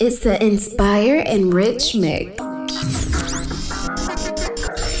It's the Inspire and Rich mix.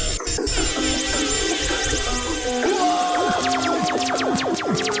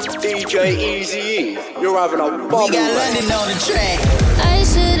 DJ Easy, you're having a bubble. We got London on the track. I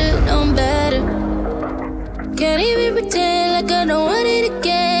should've known better. Can't even pretend like I don't want it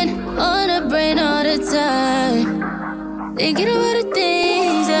again. On the brain all the time, thinking about the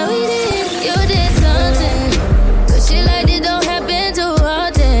things that we did. You did something, but shit like this don't happen too often.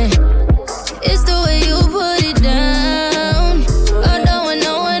 It's the way you put it down. Although when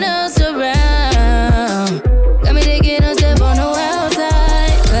no one else around, got me taking a step on the wild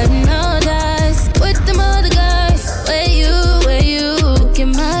side, cutting all ties with them other guys. Where you look in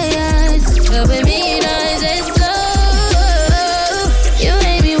my eyes, helping me nice and slow. You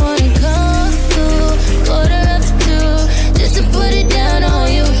made me wanna come through, quarter up to 2, just to put it down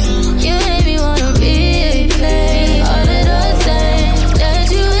on you. You made me wanna replay all of those things that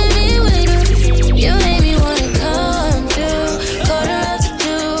you and me went through. You made me wanna come through, quarter up to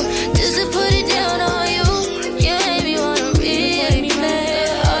 2, just to put it down on you. You made me wanna replay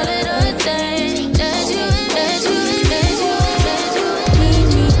all of those things that you. Leave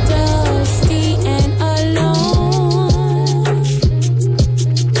me dusty and alone,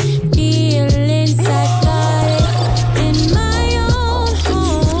 feeling psychotic in my own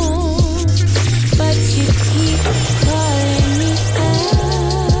home, but you keep calling me out.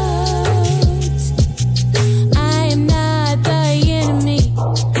 I am not the enemy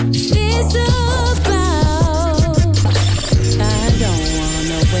this about. I don't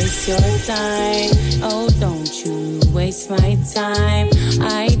wanna waste your time. Oh, don't you waste my time.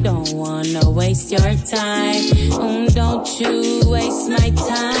 I don't wanna waste your time. Don't you waste my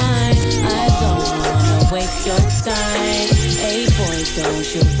time. I don't wanna waste your time. Hey boy, don't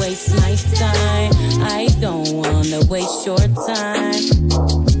you waste my time. I don't wanna waste your time.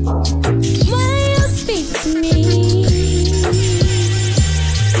 Why you speak to me?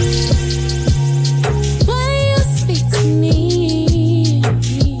 Why you speak to me?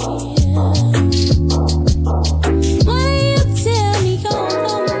 Why you tell me you're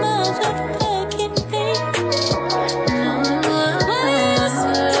no motherfucking thing? Why you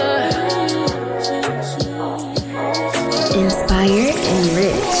Inspire and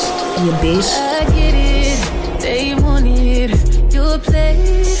Rich, you bitch. I get it, they wanted your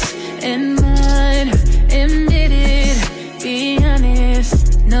place and mine. Admit it, be honest,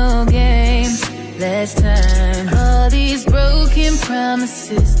 no games. Last time, all these broken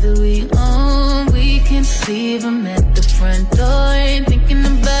promises that we own, we can leave them at the front door. Ain't thinking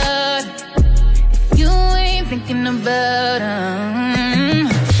about it if you ain't thinking about them.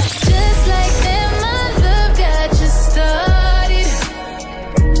 Just like that, my love got you started.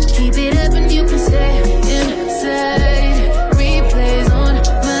 Keep it up and you can stay inside. Replays on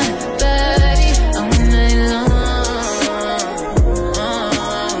my body all night long.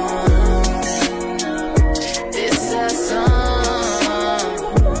 This our song.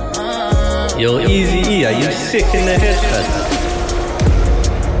 Yo, Easy E, are you sick in the head, fam?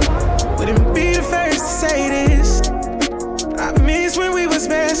 Wouldn't be the first to say this. I miss when we was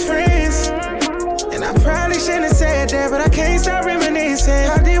best friends, and I probably shouldn't have said that, but I can't stop reminiscing.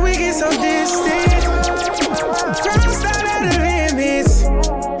 How did we get so distant? Crossed all of the limits,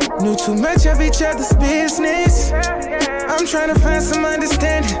 knew too much of each other's business. I'm trying to find some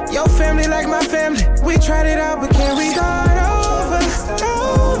understanding. Your family like my family. We tried it out, but can we start over?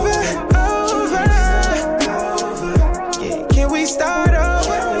 Yeah, can we start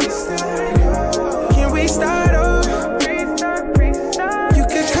over? Can we start over? You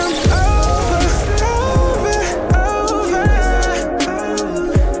could come over.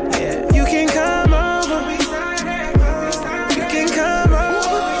 Yeah, you can come over. You can come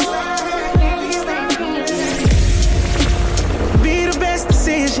over. Be the best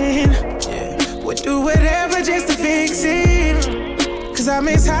decision. We'll do whatever just to fix it. Cause I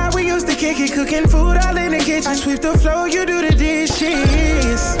miss how we used to kick it, cooking food all in the kitchen. I sweep the floor, you do the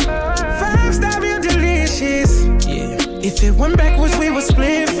dishes. 5-star meal delicious. Yeah. If it went backwards, we would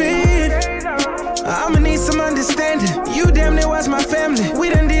split fit. I'ma need some understanding. You damn near was my family. We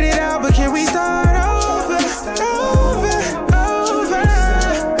done did it all, but can we start over?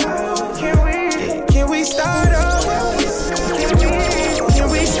 Can we start over? Can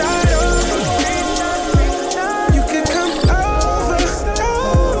we start over? You could come over.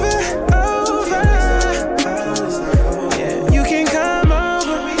 Yeah, you can come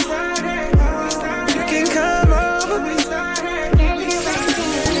over. You can come over.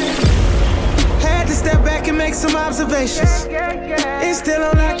 Had to step back and make some observations. It's still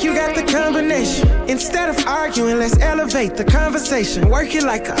on lock, you got the combination. Instead of arguing, let's elevate the conversation. Work it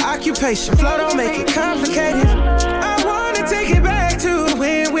like an occupation. Flow don't make it complicated. I wanna take it back to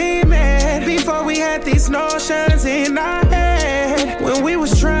when we met. Before we had these notions in our head. When we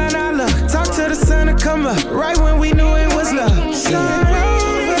was trying our luck. Talk to the sun to come up. Right when we knew it was love. Start over.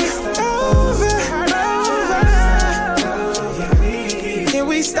 Can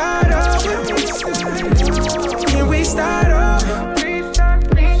we start over? Can we start over?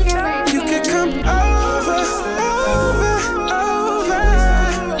 You can come over.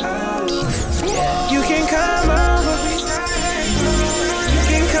 You can come over. You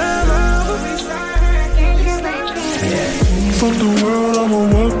can come over. Fuck the world, I'ma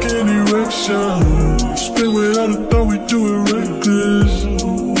walk in erection. Spit without a thought, we do it reckless.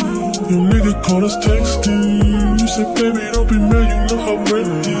 Your nigga called us texting. You said, baby, don't be mad, you know how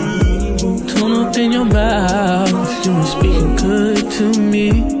Brent is. Tune up in your mouth, you been speaking good to me.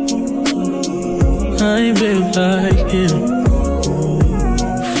 I ain't built like him,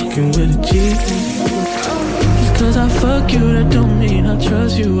 fucking with a G. Just cause I fuck you, that don't mean I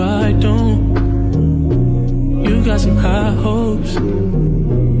trust you, I don't. You got some high hopes,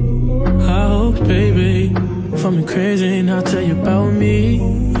 baby. For me crazy and I'll tell you about me.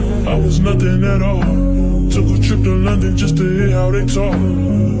 I was nothing at all. Took a trip to London just to hear how they talk.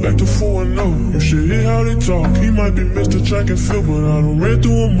 Back to 4-0, you should hear how they talk. He might be Mr. Track and Field, but I done ran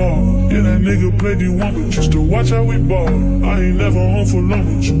through them all. Yeah, that nigga played D1, but just to watch how we ball. I ain't never home for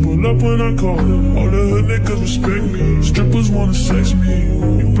long, but you pull up when I call. All the hood niggas respect me. Strippers wanna sex me.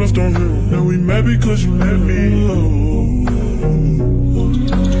 You bluffed on him, now we mad because you let me low.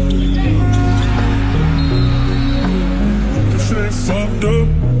 Fucked up,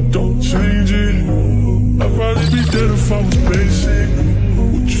 don't change it. I'd probably be dead if I was basic.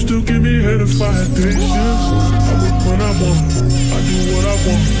 Would you still give me head if I had patience? I work when I want, I do what I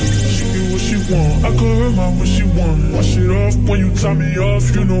want. She do what she want, I call her mom when she want. Wash it off when you tie me off,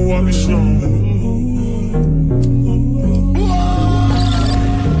 you know I be slow.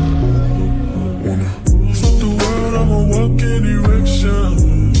 Fuck the world, I'ma walk in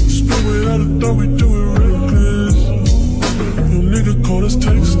erection. Spit without a thought, we do it reckless. Nigga called us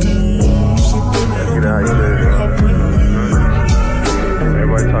texting. So baby, get out here.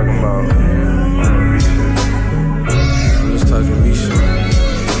 Everybody talking about me shit. I'm just talking me shit.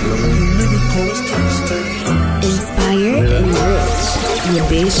 Nigga called us texting. Inspired and rich. Yeah,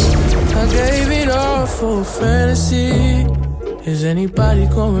 bitch. I gave it all for fantasy. Is anybody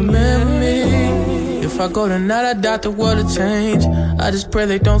gonna remember me? If I go tonight, I doubt the world will change. I just pray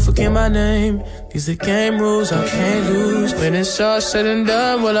they don't forget my name. These are game rules I can't lose. When it's all said and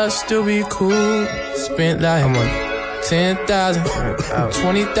done, will I still be cool? Spent like 10,000,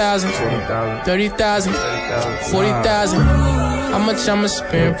 20,000, 30,000, 40,000. How much I'ma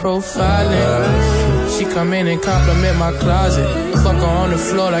spend profiling? She come in and compliment my closet. Fuck her on the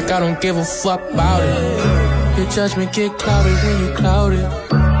floor like I don't give a fuck about it. Your judgment get clouded when you clouded.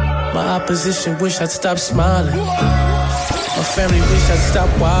 My opposition wish I'd stop smiling. My family wish I'd stop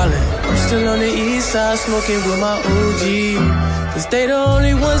wildin'. I'm still on the east side smoking with my OG. Cause they the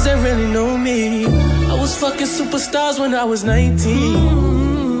only ones that really know me. I was fucking superstars when I was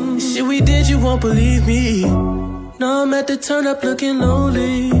 19. The shit we did you won't believe me. Now I'm at the turn up looking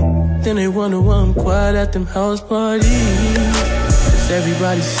lonely. Then they wonder why I'm quiet at them house parties. Cause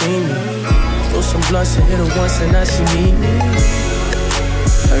everybody seen me. Throw some blunts and hit her once and now she need me.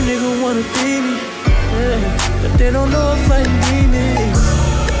 Her nigga wanna be me, yeah, but they don't know I'm fighting demons.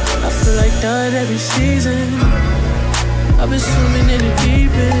 I feel like dying every season. I've been swimming in the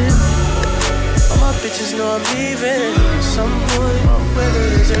deep end. All my bitches know I'm leaving. Some point, whether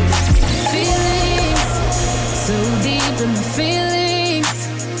it's feelings, so deep in my feelings.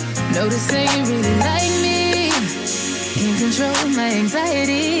 No, this ain't really like me. Can't control my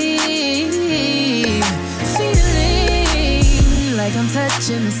anxiety. Like I'm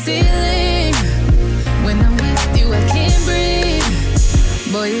touching the ceiling. When I'm with you, I can't breathe.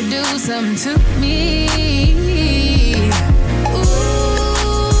 Boy, you do something to me. Ooh,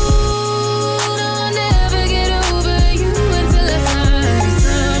 no, I'll never get over you until I find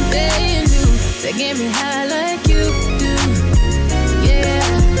something new that get me high like you do. Yeah.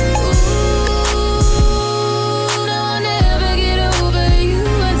 Ooh, no, I'll never get over you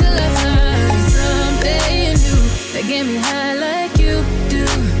until I find something new that get me high like.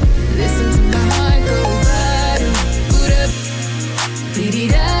 Listen to my heart go bada, boot up,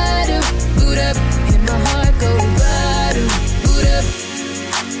 beady-da-do, boot up. And my heart go bada, boot up,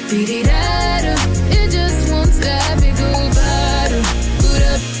 beady-da-do. It just won't stop, it go bada, boot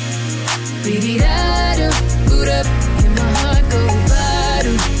up, beady-da-do, boot up.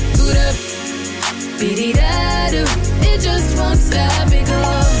 stop it go.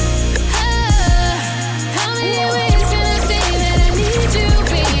 How many ways can I say that I need you,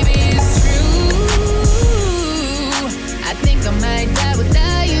 baby? It's true. I think I might die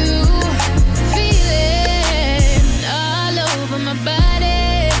without you. Feeling all over my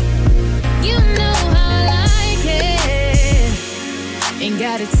body. You know how I like it. Ain't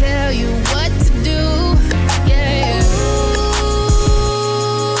gotta tell you what to do. Yeah.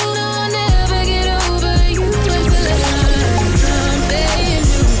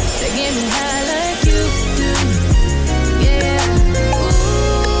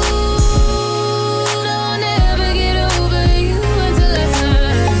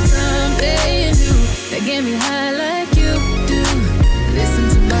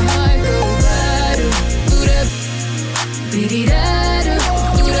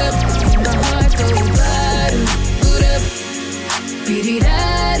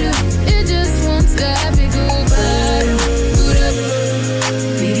 It just won't stop, it go bottom. Boot up,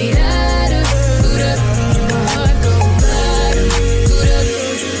 beady-da-da. Boot up, my heart go bottom. Boot up,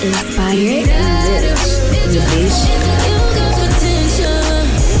 Inspired and rich. The Bitch. you got potential.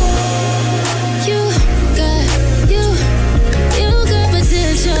 You got potential. You got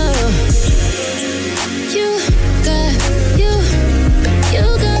potential.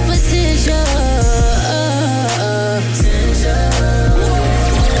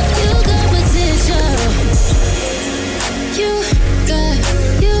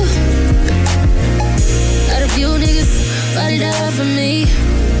 For me,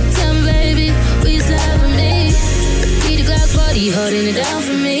 tell me, baby, will you slide for me? Beat the Glock 40, holding it down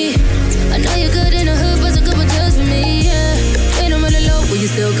for me. I know you're good in the hood, but a couple just for me, yeah. Ain't no running low, but you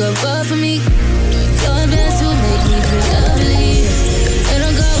still come far for me. Your advance to make me feel lovely. And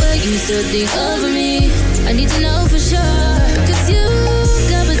on God, where you still think of me. I need to know for sure, 'cause you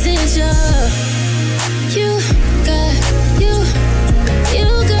got potential. You got potential. You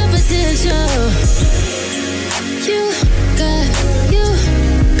got potential. You got potential.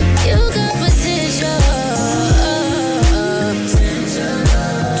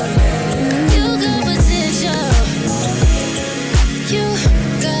 You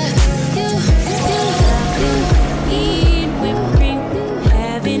got eat whipped cream,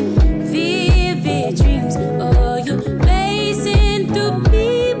 having vivid dreams. Oh, you pacing through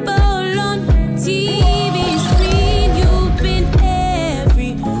people on TV screen. You've been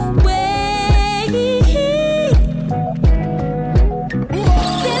everywhere.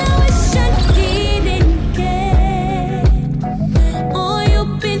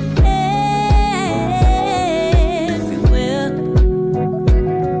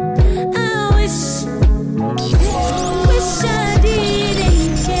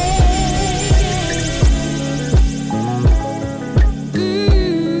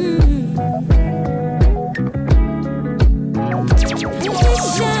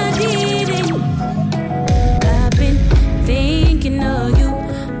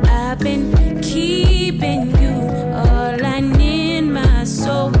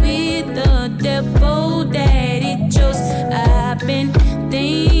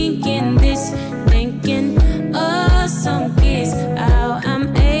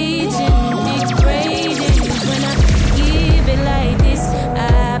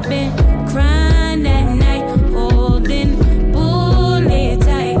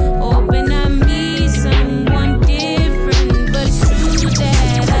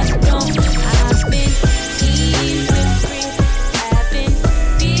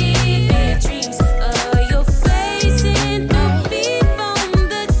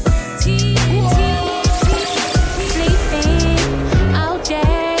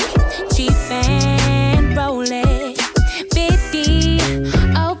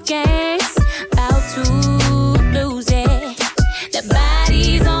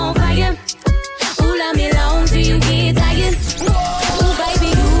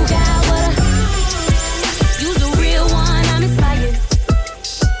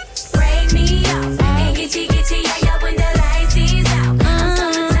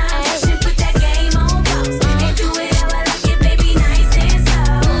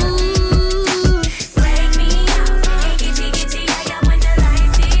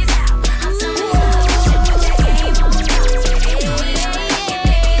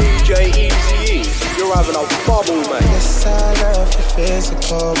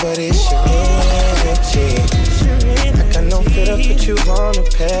 physical, but it's your energy. Like I know fit to put you on a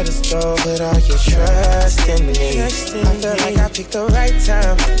pedestal, put all your trust in me. I feel like I picked the right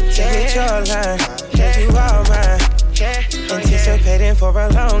time to hit your line. You all mine. Anticipate anticipating for a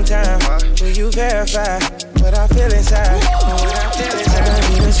long time. Will you verify what I feel inside? I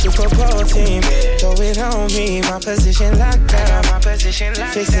need a Super Bowl team. Throw it on me, my position locked down.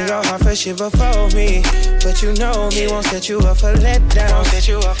 Fixing your heart for shit before me. But you know me, won't set you up for letdown.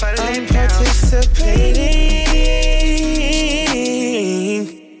 I'm participating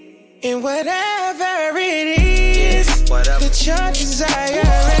in whatever it is that you're desiring. I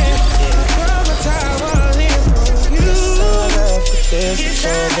promise I will live for you. It's all of the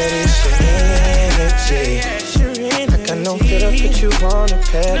physical, but it's your energy. I got no fit to put you on a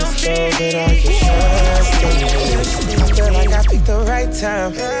pedestal, but I can trust in you. I feel like I picked the right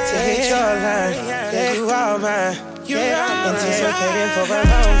time to hit your line. Yeah, you are mine. Anticipating for a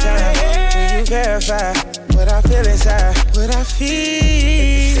long time. Will you verify what I feel inside? What I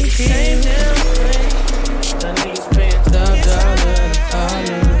feel. Same damn thing. I need spend $5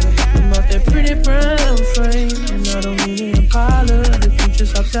 I'm out that pretty brown frame, and I don't mean an apology. The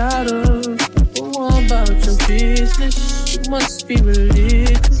future's hopped out of. But what about your business? You must be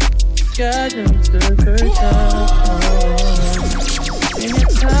religious. God knows the curtain. And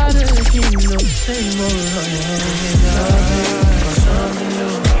you're tired of getting no same old something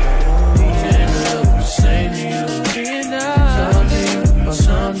new. Can't help but say to you,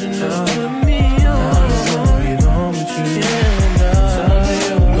 something new with me.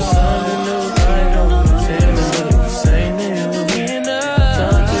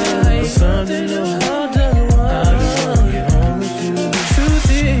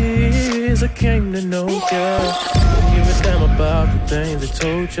 Came to know ya. Don't give a damn about the things they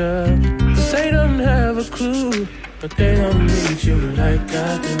told ya. Cause they don't have a clue, but they don't need you like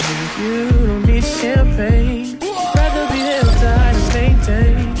I do. You don't need champagne, rather be held tight and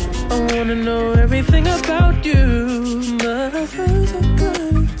maintain. I wanna know everything about you. My friends are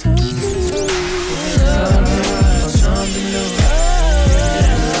gonna tell me something new. Something new.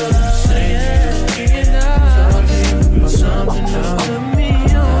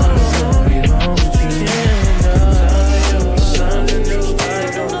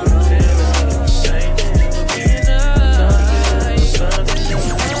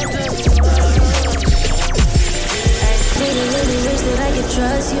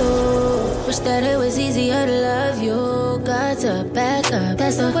 Trust you, wish that it was easier to love you. Got to back up,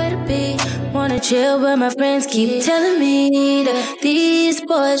 that's the way to be. Wanna chill, but my friends keep telling me that these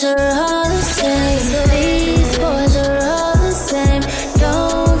boys are all the same. These boys are all the same.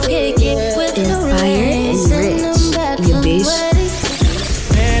 Don't kick it with the rain. Send them back from where they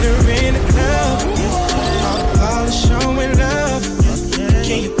met her in the club, all the showing love.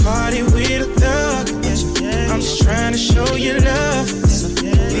 Can you party with a thug? I'm just trying to show you love.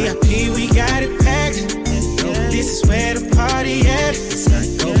 VIP, we got it packed. This is where the party at.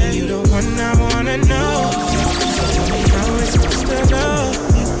 You the one I wanna know. Tell me how it's supposed to go.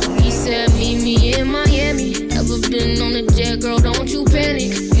 He said meet me in Miami. Never been on a jet, girl, don't you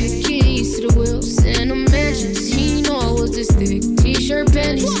panic. Keys to the wheels and the mansions. He know I was this thick, t-shirt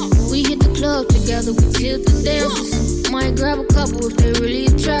panties. We hit the club together, we tilt the dances. Might grab a couple if they really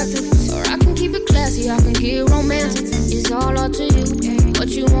attractive. Or I can keep it classy, I can get romantic. It's all up to you, what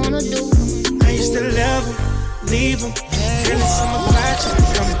you wanna do. I used to love him, leave him. Feeling something about you,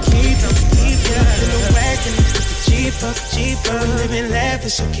 come and keep him. In the wagon, cheaper. Living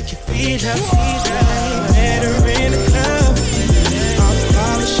lavish, so kick your feet up. Met her in the club,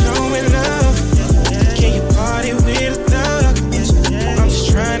 all the showing love. Can you party with a thug? I'm just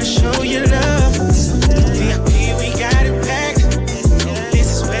trying to show you love. VIP, we got it packed. This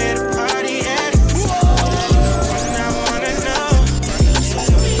is where the party at. And I wanna know.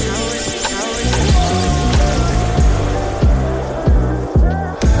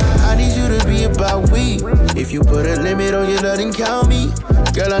 I need you to be about we. If you put a limit on your love, then count me.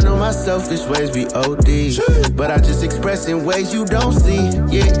 Girl, I know my selfish ways be OD, but I just express in ways you don't see.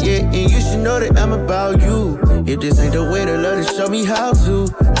 Yeah, and you should know that I'm about you. If this ain't the way to love, then show me how to.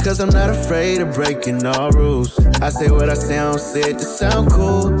 Cause I'm not afraid of breaking all rules. I say what I sound, say it to sound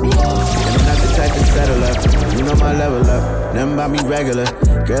cool. And I'm not the type to settle up, you know my level up. Nothing about me regular.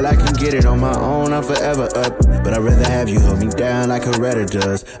 Girl, I can get it on my own, I'm forever up. But I'd rather have you hold me down like a redder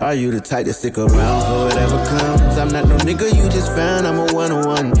does. Are you the type to stick around for whatever comes? I'm not no nigga you just found, I'm a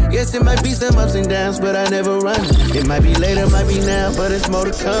one-on-one. Yes, it might be some ups and downs, but I never run. It might be later, might be now, but it's more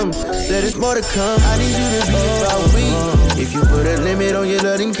to come. Said it's more to come, I need you to be about me. If you put a limit on your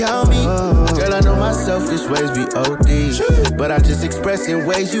love, then count me. Girl, I know my selfish ways be OD, but I just express in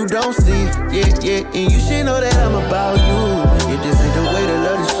ways you don't see. Yeah, and you should know that I'm about you. If this ain't the way to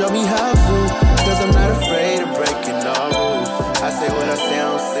love, then show me how to. Cause I'm not afraid of breaking all rules. I say what I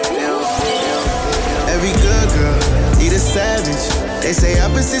sound, say down. Every good girl need a savage. They say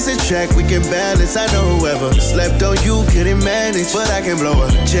opposites attract, we can balance. I know whoever slept on you couldn't manage, but I can blow a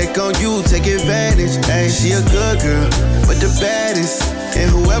check on you, take advantage. Hey, she a good girl, but the baddest. And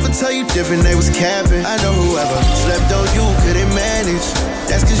whoever tell you different, they was capping. I know whoever slept on you couldn't manage.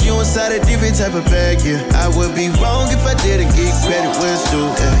 That's cause you inside a different type of bag, yeah. I would be wrong if I didn't give credit where it's due,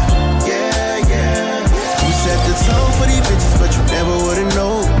 yeah. You set the tone for these bitches, but you never would've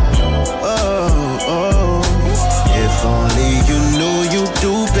known. Oh, if only you knew you'd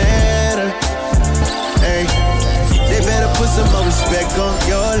do better. Hey, they better put some more respect on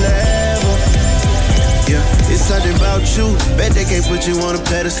your level. Yeah, it's something about you. Bet they can't put you on a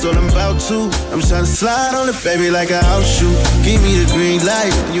pedestal. I'm about to. I'm trying to slide on the baby like a house shoe. Give me the green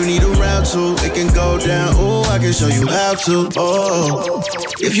light. You need a round two. It can go down. Oh, I can show you how to. Oh,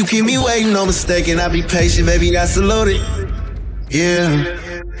 if you keep me waiting, no mistaken. I'll be patient, baby. I salute it. Yeah.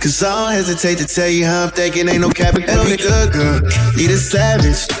 Cause I don't hesitate to tell you how I'm thinking. Ain't no capping. Every good girl need a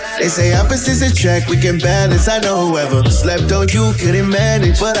savage. They say opposites attract, we can balance. I know whoever slept on you couldn't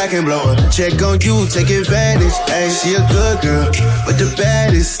manage, but I can blow a check on you, take advantage. Hey, she a good girl, but the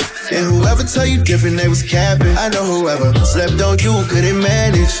baddest. And whoever tell you different, they was capping. I know whoever slept on you couldn't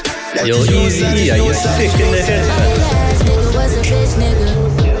manage. Yo, Easy E, are you sick in the head? Last nigga was a bitch nigga.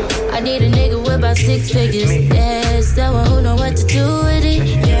 I need a nigga with about 6 figures. Yeah, someone who know what to do with it.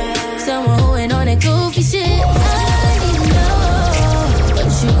 Someone who ain't on that goofy shit. I need to know what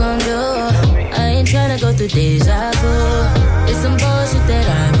you gon' do. I ain't tryna go through deja vu. It's some bullshit that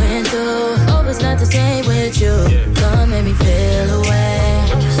I went through. Hope it's not the same with you. Don't make me feel away.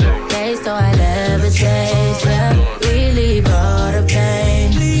 Days though I never change. Yeah, relieve all the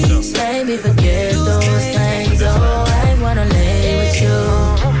pain. Make me forget those things. Oh, I wanna lay with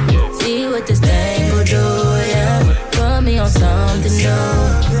you. See what this thing will do. Yeah, put me on something new.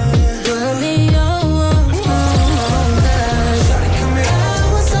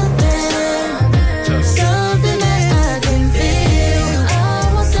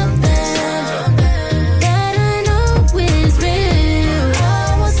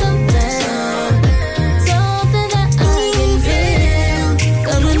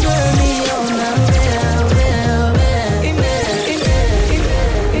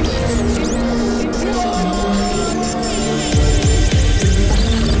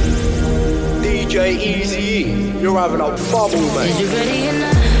 You're having a bubble, mate. Is you ready or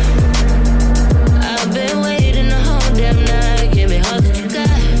not? I've been waiting the whole damn night. Give me all that you got.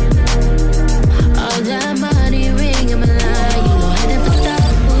 All that money ringing my line. You know I never stop.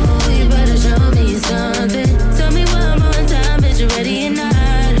 Ooh, you better show me something. Tell me one more time, is you ready or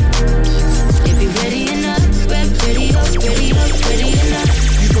not? If you ready or not, ready up, ready up, ready or not.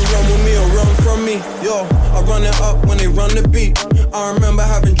 You can run with me or run from me. Yo, I run it up when they run the beat. I remember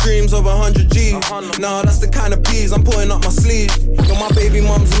having dreams of 100 G's. Nah, that's the kind of peas I'm putting up my sleeve. Yo, my baby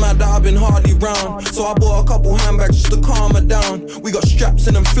mom's mad that I've been hardly round, so I bought a couple handbags just to calm her down. We got straps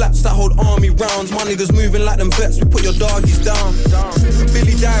in them flats that hold army rounds. My niggas moving like them vets, we put your doggies down.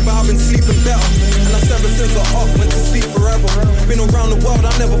 Billy died, but I've been sleeping better. And that's ever since I up, went to sleep forever. Been around the world,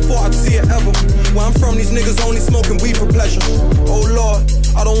 I never thought I'd see it ever. Where I'm from, these niggas only smoking weed for pleasure. Oh Lord,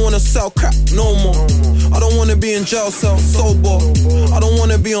 I don't wanna sell crap no more. I don't wanna be in jail cell, sober. I don't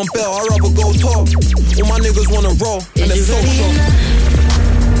wanna be on bail, I'd rather go talk. All my niggas wanna roll, and they're so short.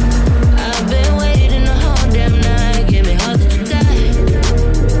 I've been waiting the whole damn night. Give me all that you got.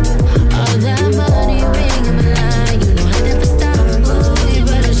 All that money ringing my line. You know I never stop. Ooh, you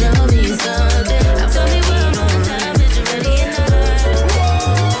better show me something. Tell me one more time, is you ready or not?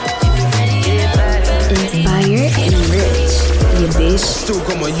 If you ready or not. Inspired and rich, you bitch. Still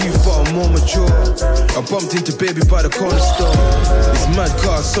got my youth, but I'm more mature. I bumped into baby by the corner store. This mad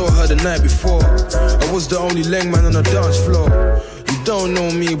car, I saw her the night before. I was the only leg man on the dance floor. You don't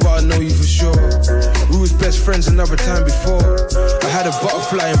know me, but I know you for sure. We was best friends another time before. I had a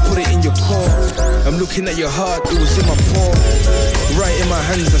butterfly and put it in your core. I'm looking at your heart, it was in my paw. Right in my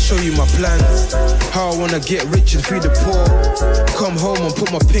hands, I show you my plans. How I wanna get rich and feed the poor. Come home and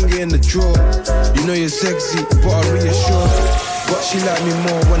put my finger in the drawer. You know you're sexy, but I reassure. But she like me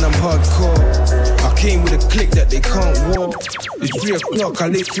more when I'm hardcore. I came with a click that they can't walk. It's 3 o'clock, I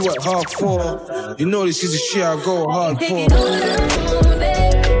lift you at 4:30. You know this is the shit I go hard for.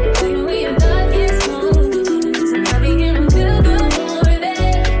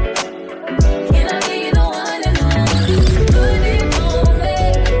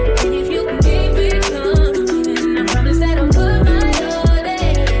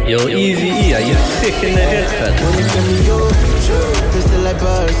 Yo, Easy E, are you sick in the head, fat? Crystal like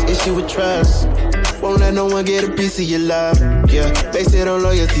bars, issue with trust. Won't let no one get a piece of your love. Yeah, base it on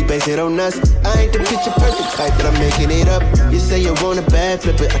loyalty, base it on us. I ain't the picture perfect type, but I'm making it up. You say you want a bad,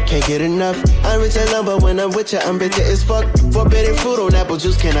 flip it, I can't get enough. I'm rich and love, but when I'm with you, I'm bitter as fuck. Forbidden fruit on apple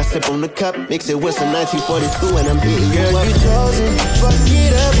juice, can I sip on the cup? Mix it with some 1942 and I'm hitting you up. Girl, you chosen, fuck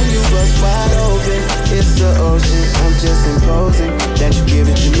it up when you bust wide open. It's the ocean, I'm just imposing that you give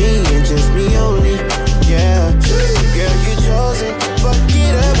it to me and just me only. Yeah, girl, you chosen, fuck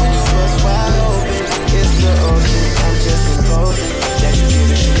it up when you bust wide open. It's the ocean, I'm just imposing that you give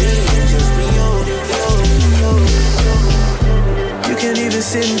it to me and just me only. You can't even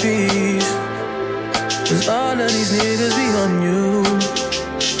sit in peace, 'cause all of these niggas be on you.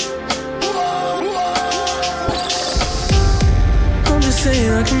 I'm just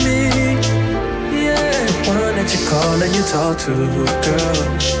saying I can be, yeah, one that you call and you talk to, girl.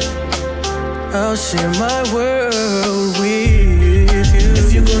 I'll share my world with you. If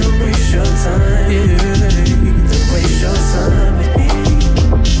you're gonna waste your time, yeah, then waste your time with me.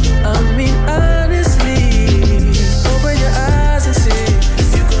 I mean honestly, open your eyes and see. If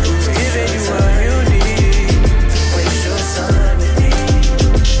you're gonna give it you what you need, waste your time with me.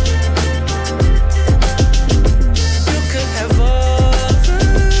 You could have all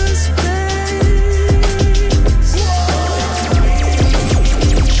the space.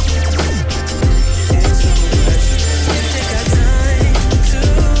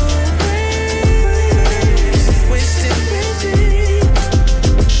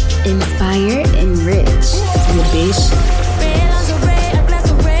 Inspire, enrich, your bitch. Red lingerie, a glass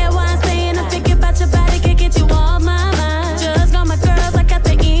of red wine. Staying up thinking about your body, can't get you off my mind. Just got my girls, I got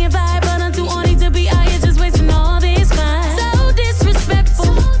the invite, but I'm too horny to be out here just wasting all this time. So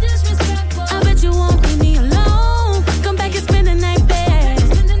disrespectful. I bet you won't leave me alone. Come back and spend the night there,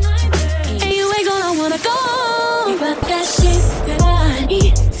 and you ain't gonna wanna go. But that shit that I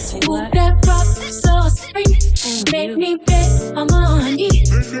need, move that rock sauce, make me bet I'm on it.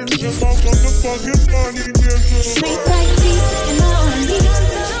 Sweet like tea and honey,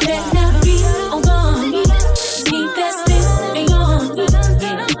 let that be on me. Need that spit and on me.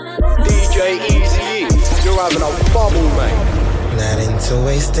 DJ Easy, you're having a bubble, mate. Not into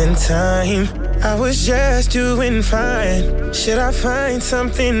wasting time, I was just doing fine. Should I find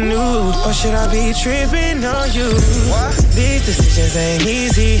something new, or should I be tripping on you? What? These decisions ain't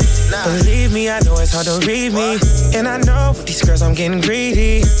easy. Nah. Believe me, I know it's hard to read me. And I know with these girls I'm getting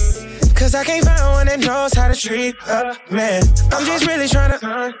greedy, 'cause I can't find one that knows how to treat a man. I'm just really trying to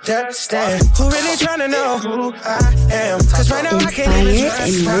understand, who really trying to know who I am. 'Cause right now I can't even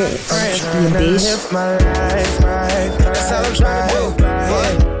trust my friends. Trying to live my life right. That's all I'm trying to do.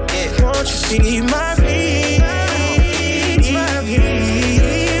 Yeah. Won't you see my feet?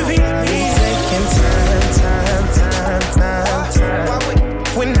 Taking time.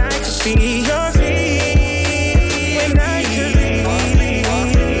 When I could be your feet. When I could be.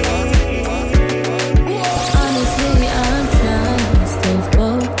 Honestly, I'm trying to stay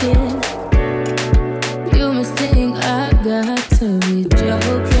focused. You must think I got to be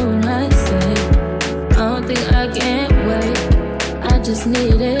joking when I say I don't think I can't wait. I just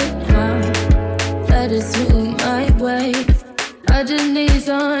need it now. Let it swing my way. I just need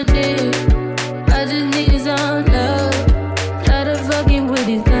some dick. I just need some love. Tired of fucking with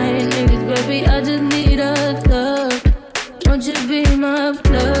these lame niggas, baby. I just need a love. Won't you be my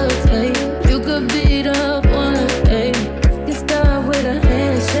plug, hey? You could be the one, hey. You start with a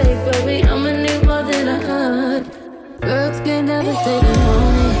handshake, baby. I'ma need more than a hug. Girls can't never say they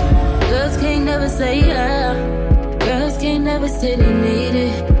want it. Girls can't never say yeah. Girls can't never say they need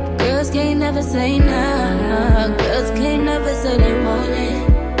it. Girls can't never say nah. Girls can't never say they want it.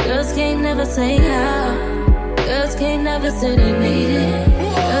 Girls can't never say how. Girls can't never say they need it.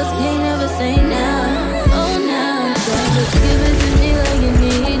 Girls can't never say nah. Oh nah, just give it to me like you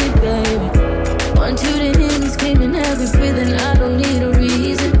need it, baby. Want you to hear me screaming, heavy breathing. I don't need a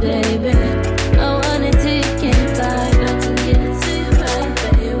reason, baby. I want it till you can't fight, not to get it to you right,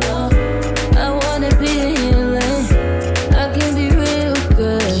 baby. Whoa. I wanna be a healing. I can be real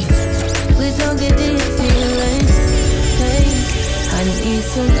good. Please don't get these feelings. Hey, I need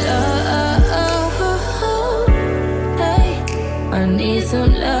some love. Hey, I need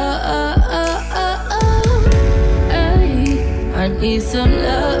some love. Hey, I need some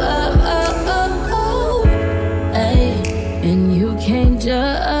love. Hey, and you can't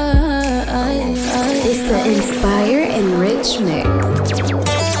judge. It's the Inspire, enrich mix.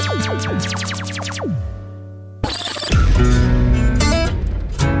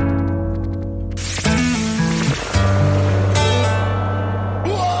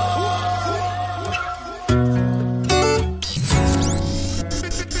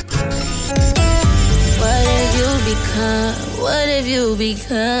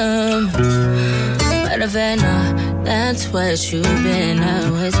 become. Matter of fact, no, that's what you've been. I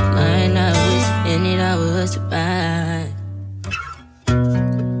was blind, I was in it, I was blind.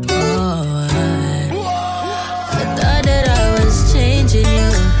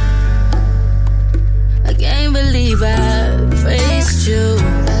 I praised you.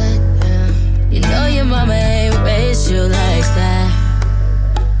 You know your mama ain't raised you like that.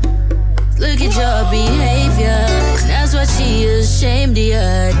 Look at your behavior, that's why she ashamed of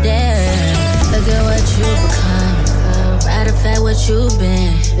your dad. Look at what you become, matter of fact what you've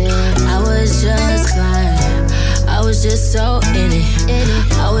been. I was just blind, I was just so in it,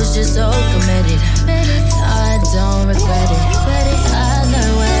 I was just so committed. I don't regret it, I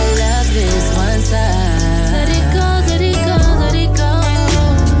learned what love is one time. Let it go.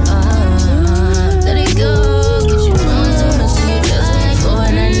 Cause you want too much and you just let go.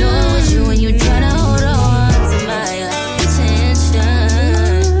 And I know it's you and you tryna hold on to my attention.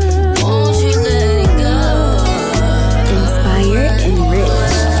 Won't you let it go? Inspired and rich,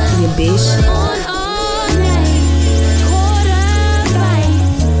 your bitch.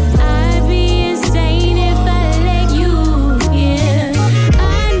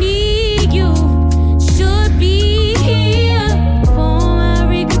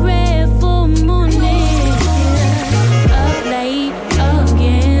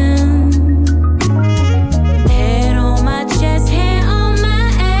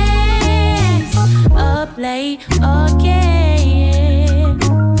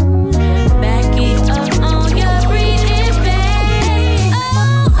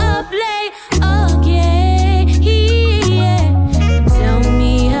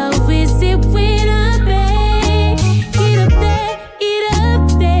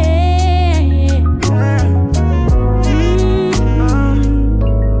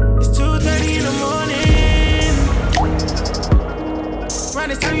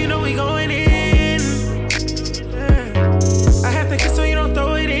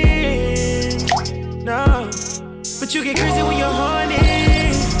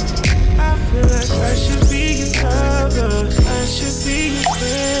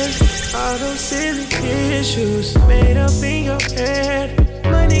 Made up in your head.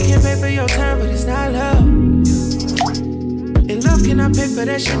 Money can pay for your time, but it's not love. And love cannot pay for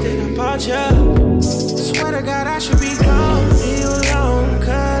that shit that I bought you. Swear to God, I should be gone, leave you alone.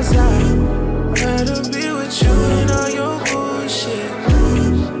 Cause I'd rather be with you and all your bullshit.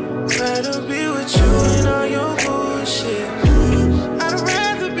 Rather be with you and all your bullshit. I'd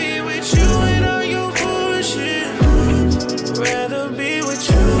rather be with you and all your bullshit. Rather be with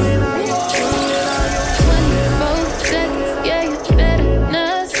you and all your bullshit.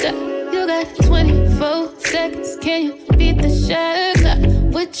 Can you beat the shot clock?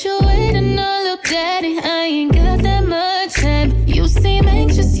 What you waiting on, little daddy? I ain't got that much time. You seem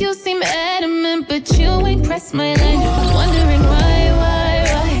anxious, you seem adamant, but you ain't pressed my line. I'm wondering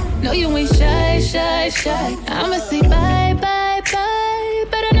why? No, you ain't shy. I'ma say bye, but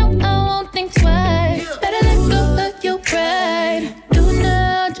I know I won't think twice. Better let go of your pride. Do it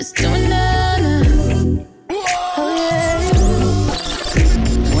now, just do it now. Oh yeah.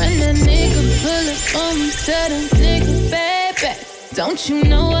 When that nigga pull up on me, tell them nigga baby, don't you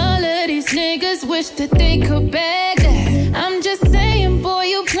know all of these niggas wish that they could beg that? I'm just saying, boy,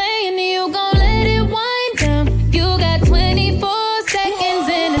 you playing, you gon' let it wind down. You got 24 seconds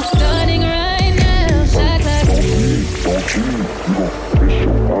and it's starting right now. Shot clock.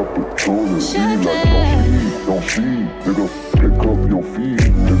 Shot clock. Don't see, nigga, pick up your feet.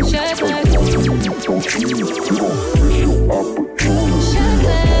 Shot clock. Don't see, you gon' miss your opportunity. Shot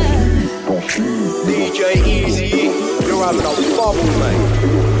clock. DJ Easy, you're having a bubble, mate.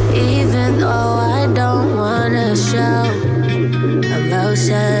 Even though I don't wanna show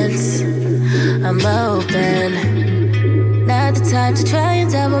emotions, I'm open. Not the type to try and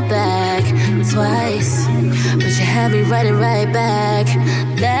double back twice, but you had me running right back.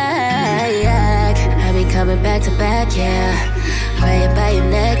 I be coming back to back, yeah. Playing by your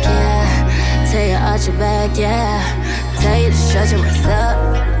neck, yeah. Tell you arch your back, yeah. Tell you to stretch your wrist up.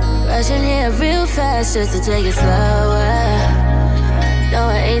 Rushing here real fast just to take it slower. No,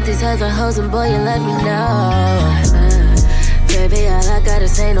 I ain't these other hoes, and boy, you let me know. Baby, all I gotta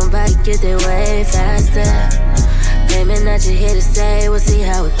say, nobody get their way faster. Claiming that you're here to stay, we'll see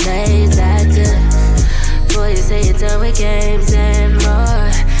how it plays after. Boy, you say you're done with games and more.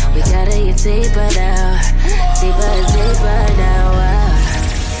 We gotta get deeper now, deeper now.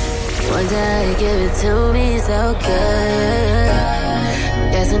 One day you give it to me so good.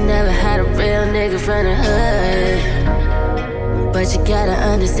 Guess I never had a real nigga from the hood. But you gotta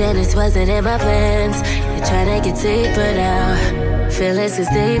understand this wasn't in my plans. You're trying to get deeper now. Feel it's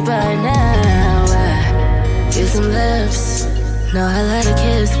deep by now. I get some lips. Know I like to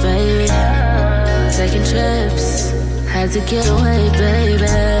kiss, baby. Taking trips. Had to get away, baby.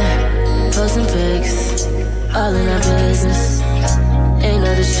 Posting pics. All in our business. Ain't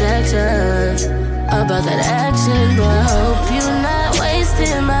no distractions about that action, boy. I hope you're not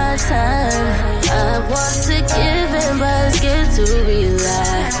wasting my time. I want to give in, but it's scared to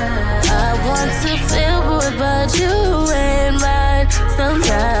rely. I want to feel good, but you ain't mine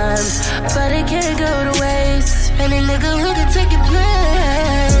sometimes. But it can't go to waste. Any nigga who can take your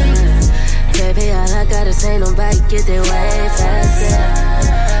place. Baby, all I gotta say, nobody get their way faster.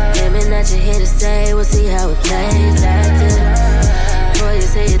 Claiming that you're here to stay, we'll see how it plays after. Boy, you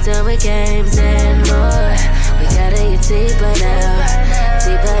say you're done with games and more. We gotta get deeper now,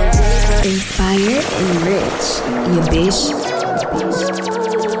 deeper and deeper. Inspired and rich, you bitch.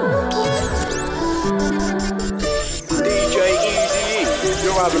 DJ Easy,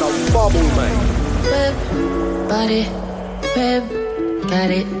 you're having a bubble, mate. Whip, body, whip, got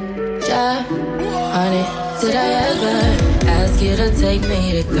it, job on it. Did I ever ask you to take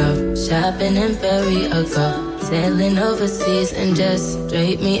me to go shopping in Paris or go sailing overseas and just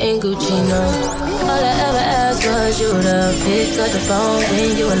drape me in Gucci? No. All I ever asked was you to pick up the phone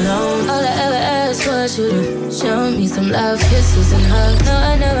when you alone. All I ever asked was you to show me some love, kisses and hugs. No,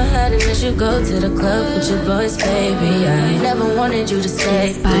 I never had to miss you go to the club with your boys, baby. I never wanted you to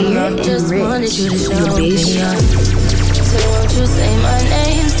stay. I just wanted you to show me up. So won't you say my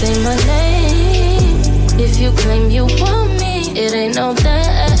name, say my name. If you claim you want me, it ain't no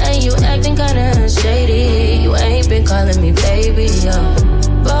that. You acting kinda shady. You ain't been calling me baby, yo.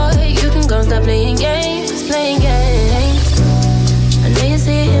 Boy, you can go stop playing games, playing games. I know you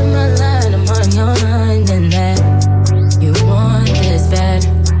see it in my line, I'm on your mind and that. You want this bad,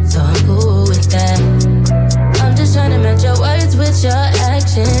 so I'm cool with that. I'm just trying to match your words with your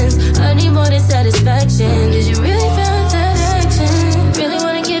actions. I need more than satisfaction. Did you really feel that action? Really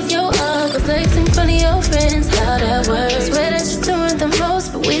wanna give your all the flex in front of your friends? How that works? Swear that you're doing the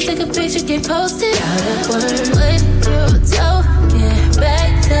most, but we take a picture, get posted. How that works? With your toe, get back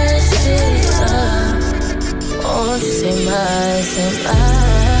that shit up. Won't you say my,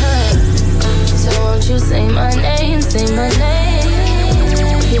 so won't you say my name, say my name.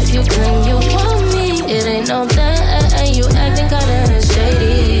 If you claim you want me, it ain't no that. You acting kinda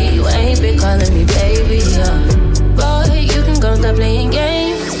shady. You ain't been calling me baby, yeah. Boy, you can go stop playing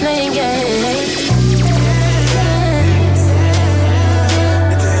games, playing games.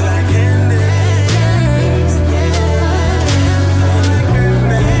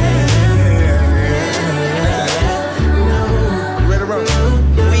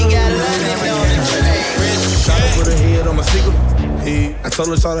 I told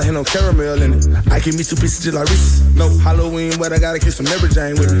her all I had no caramel in it. I give me 2 pieces just like Reese's. No Halloween, but I gotta kiss some Mary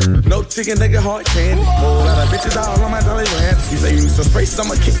Jane with me. No chicken, they get hard candy. Whole lot of bitches all on my dolly land. You say you need some spray, some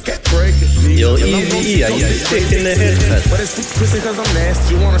Kit Kat break. Yo, Easy, I get sick in the head. But it's sweet pussy cause I'm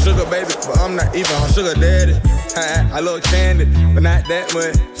nasty. You want a sugar baby, but I'm not even a sugar daddy. I love candy, but not that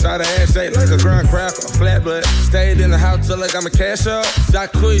much. Try to ass shake like a graham cracker, a flat butt. Stayed in the house till I got my cash up.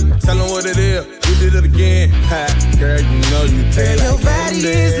 Jacquees, tell them what it is. You did it again. Girl, you know you take your body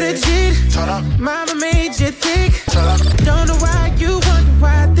is legit. Mama made you thick. Don't know why you wonder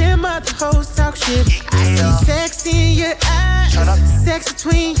why them other hoes talk shit. I see sex in your eyes, sex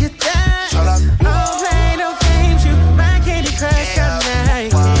between your thighs. Don't play no games, you my candy crush all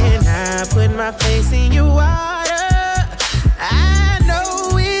night. And I put my face in your water. I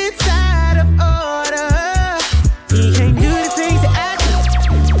know it's out of order. He can't do the things that I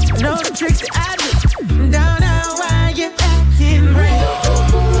do, know the tricks that I do. Don't know why you acting right.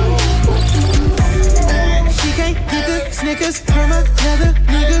 She can't get the Snickers from another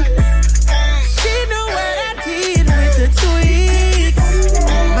nigga. She know what I did with the tweets.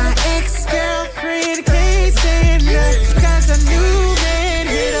 My ex-girlfriend can't stand her, cause a new man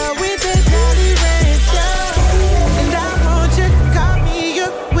hit her with the dirty red show. And I want you, call me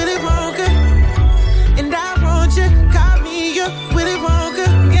your Willy Wonka. And I want you, call me your Willy Wonka.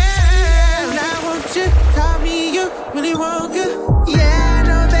 Yeah, and I want you, call me your Willy Wonka. Yeah, I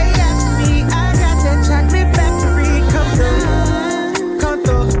know they ask me, I got that chocolate factory. Come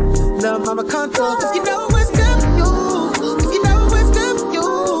through, love mama come through. If you know what's good for you, if you know what's good for you,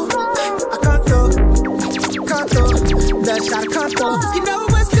 I come through, that shot come through. If you know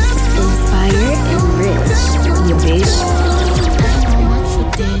what's good for you. Inspired and rich, you bitch. I know what you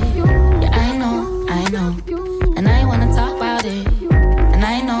did. Yeah, I know. And I wanna talk about it. And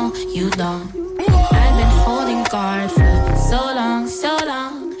I know you don't. I've been holding guard for so long.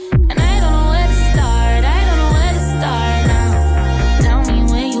 And I don't know where to start. now.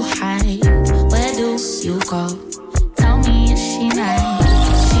 go. Tell me, is she nice?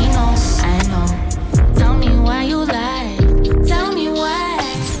 She know, I know. Tell me why you lie. Tell me why.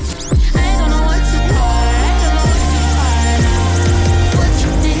 I don't know what to call. I don't know what to call now. What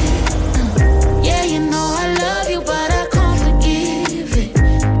you did? Yeah, you know I love you, but I can't forgive it.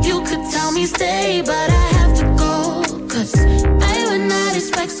 You could tell me stay, but I have to go. 'Cause I would not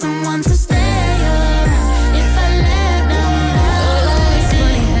expect someone to stay around. If I let them down, it's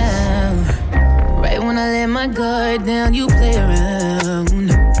funny how right when I let my guard down, you play around.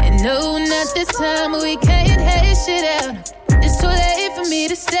 And no, not this time, we can't hash shit out. It's too late for me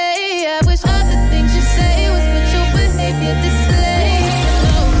to stay. I wish all the things you say was what your behavior displays.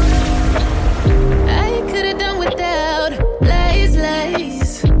 I could've done without lies,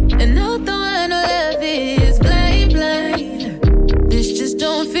 lies. And although I know love is blind, blind, this just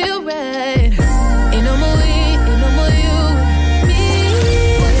don't feel right. Ain't no more we, ain't no more you, me.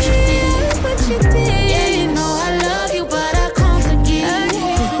 What you did, what you did. Yeah, you know I love you, but I can't forgive.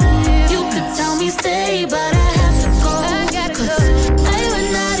 You could tell me stay, but I have to go. Cause I would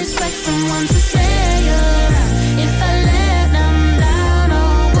not expect someone to stay around. If I let them down,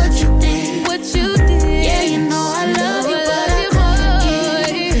 oh, what you did, what you did. Yeah, you know I love you, but I can't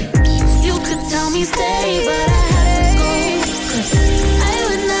forgive. You could tell me stay, but I have to go. Cause I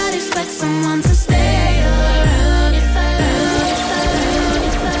would not expect someone to stay around. If I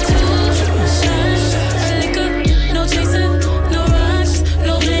two shots, liquor, no chaser, no rush,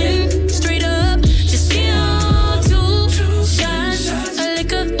 no blame, straight up, just be on two shots,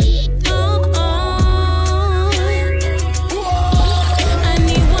 liquor, oh. I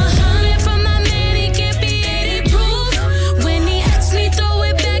need 100 from my man, he can't be 80 proof. When he asks me, throw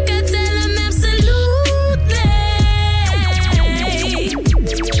it back, I tell him absolutely.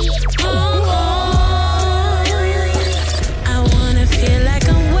 I wanna feel like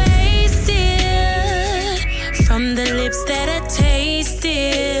I'm wasted from the lips that I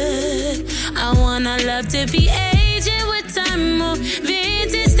tasted. I want our love to be aging with time, more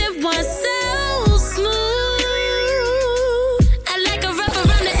vintage than one so smooth. I like a rough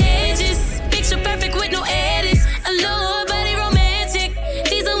around the edges, picture perfect with no edits. A low body romantic,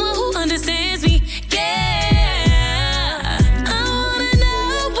 he's the one who understands me. Yeah, I wanna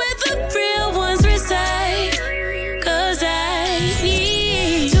know where the real ones reside. 'Cause I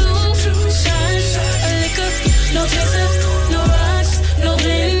need two shots of liquor, no chaser, no rocks, no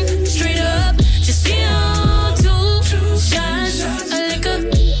blend, straight up, just be on two shots of liquor.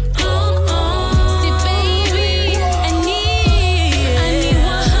 See, baby, I need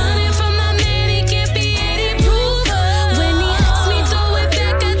 100 from my man, he can't be 80 proof. When he asks me, throw it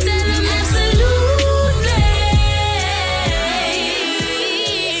back, I tell him absolutely.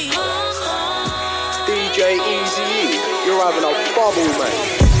 DJ Easy, you're having a bubble, man.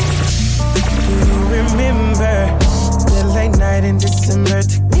 Do you remember the late night in December?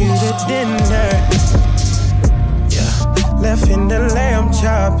 Took you to dinner. Yeah, left in the lamb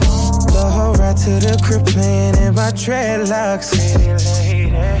chop. The whole ride to the crib playing in my dreadlocks.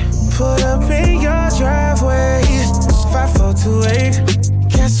 Put up in your driveway, 5428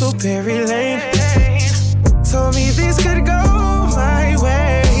 Castleberry Lane. Told me this could go my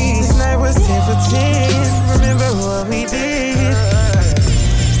way. This night was 10 for 10. Remember what we did?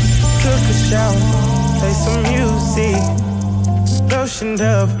 Took a shower, play some music, lotioned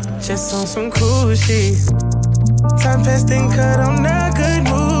up, just on some cool shit. Time passed and cut on a good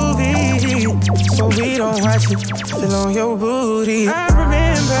movie, so we don't watch it, feel on your booty. I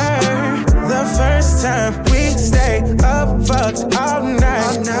remember the first time we stayed up, fucked all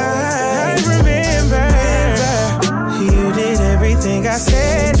night. I remember you did everything I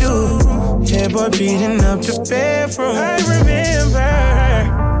said do. Yeah, boy, beating up the bedroom. I remember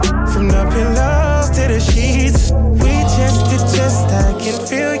from the pillows to the sheets, we just did just. I can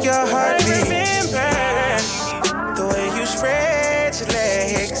feel your heartbeat. I remember the way you spread your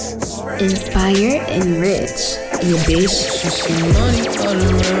legs. Inspired and rich. Your bitch. She see money all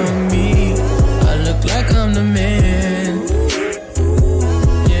around me. I look like I'm the man.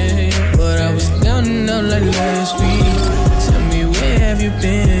 Yeah, but I was down and out like last week. Tell me, where have you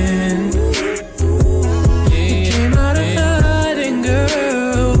been? You came out of hiding,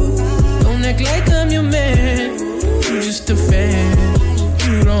 girl. Don't act like I'm your man. You just a fan.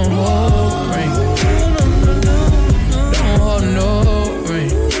 You don't hold ring. Don't hold no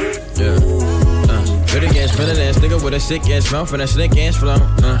ring. Yeah. Good against feeling ass nigga with a sick ass mouth and a slick ass flow.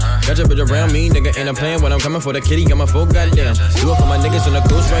 Got your bitch around me, nigga, and I'm playing when I'm coming for the kitty. Got my full goddamn. Do it for my niggas and the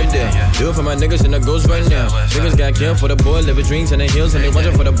ghost right there. Do it for my niggas and the ghost right now. Niggas got killed for the boy, living dreams in the hills, and they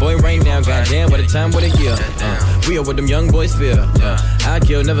watching for the boy right now. Goddamn, what a time, what a year. We are what them young boys feel. I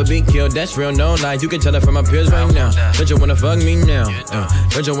kill, never be killed, that's real, no lie. You can tell it from my peers right now. Don't you wanna fuck me now?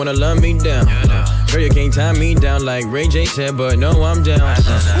 Don't you wanna love me down? Girl, you can't tie me down like Ray J said, but no, I'm down.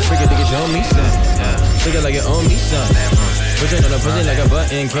 Freaking niggas show me something. Treat it like you owe me something. Put it on the pussy like a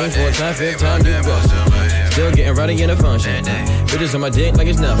button. Came for a time, fifth time you go. Still getting rowdy in the function. Bitches on my dick like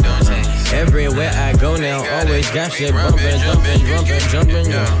it's nothing. Everywhere I go now, always got shit bumping, jumping.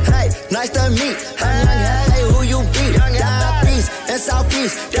 Hey, nice to meet. I'm young, hey, who you be? Down east and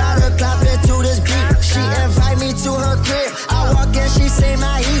southeast. Got her clapping to this beat. She invite me to her crib. I walk in, she say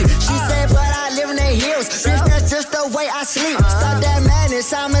my heat. She said, but I live in the hills. Bitch, that's just the way I sleep. Stop that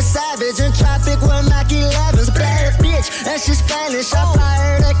madness, I'm a savage. In traffic with Mac 11s. Bad bitch, and she Spanish. I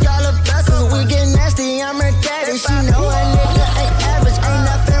fired at all the buses. We get nasty, I'm her daddy. She know a nigga ain't average. Ain't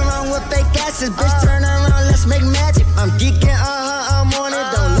nothing wrong with fake asses. Bitch, turn around, let's make magic. I'm geeking, I'm on it.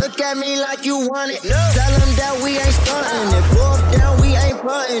 Don't look at me like you want it. Tell them that we ain't stunting it. Fourth down, we ain't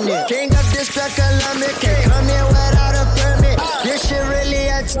punting it. King of this track, Columbia. Can't come here without a permit. This shit really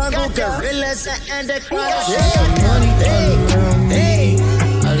a jungle. Gorillas and anacondas. Money around me.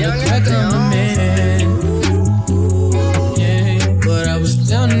 I look like I'm the man. Yeah, but I was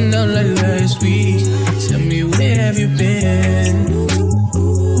down and out like last week. Tell me, where have you been?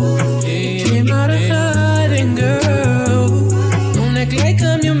 Yeah, came out of hiding, girl. Don't act like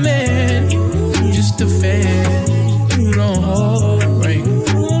I'm your man. I'm just a fan. You don't hold right.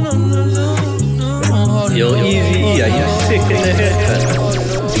 Yo, Easy, are you sick in the head?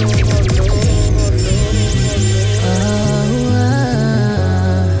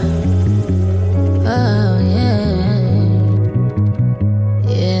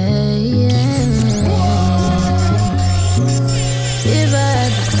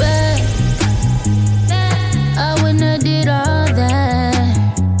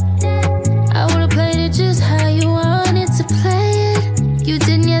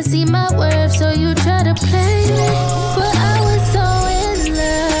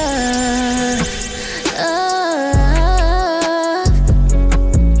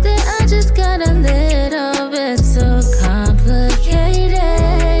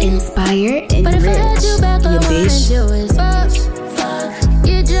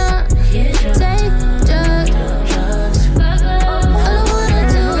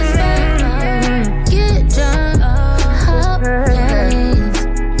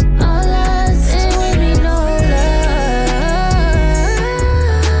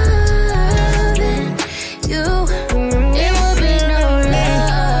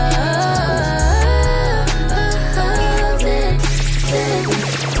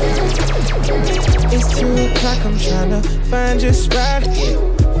 Find your spot.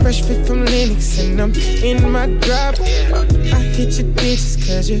 Fresh fit from Linux and I'm in my drop. I hit your digits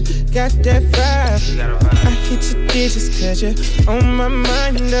cause you got that vibe. I hit your digits cause you're on my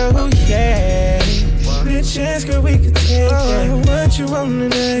mind, oh yeah. Real chance, girl, we could take that. What you want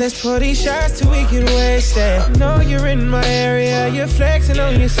tonight? Let's pour these shots till we get wasted. Know you're in my area, you're flexing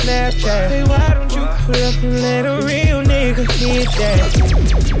on your Snapchat. Hey, why don't you pull up and let a real nigga hit that?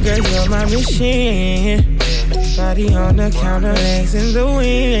 Girl, you're my machine. Body on the counter, legs in the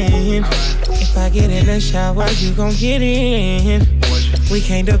wind. If I get in the shower, you gon' get in. We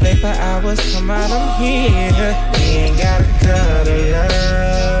can't debate for hours, come out, I'm here. We ain't gotta cuddle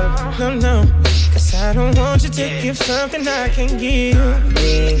up, no. Cause I don't want you to give something I can't give. We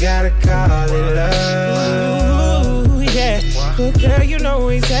ain't gotta call it love. Ooh, yeah. But girl, you know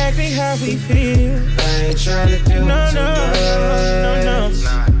exactly how we feel. I ain't tryna do no.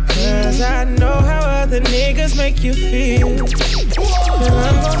 Cause I know how other niggas make you feel. Girl,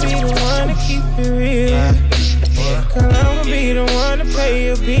 I'm gon' be the one to keep it real. Girl, I'm gon' be the one to pay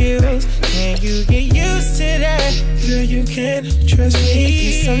your bills. Can you get used to that? Girl, you can trust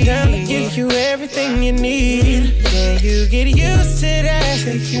me. Yes, I'm down to give you everything you need. Can you get used to that?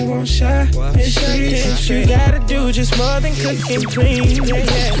 Take you on shot and show you that you gotta do just more than cook and clean.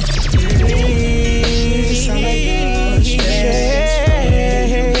 Yeah.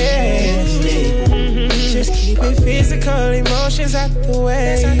 Just keep it physical, emotions out the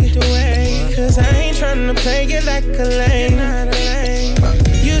way. Cause I ain't tryna play you like a lame.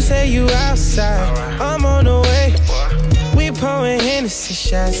 You say you outside, I'm on the way. We pouring Hennessy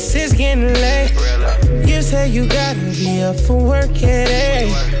shots, it's getting late. You say you gotta be up for work at 8.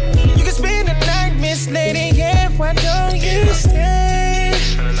 You can spend the night, Miss Lady, yeah, why don't you stay?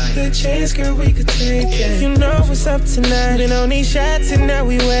 good chance, girl, we could take it. You know what's up tonight. Been on these shots and now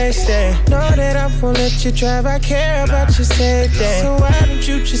we wasted. Know that I won't let you drive, I care about your safety. So why don't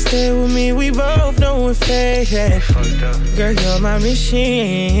you just stay with me? We both know we're faded. Girl, you're my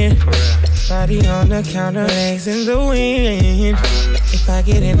machine. Body on the counter, legs in the wind. If I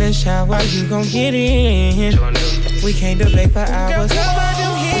get in the shower, you gon' get in. We can't debate for hours. Girl, come on,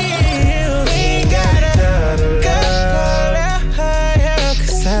 them heels. We ain't gotta go.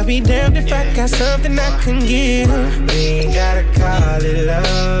 Cause I'll be damned if I got something I can give. We ain't gotta call it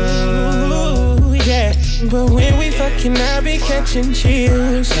love. Ooh, yeah. But when we fucking, I'll be catching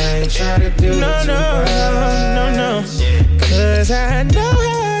chills. I ain't tryna do no. Cause I know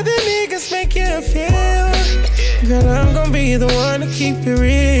how the niggas make you feel. Girl, I'm gon' be the one to keep it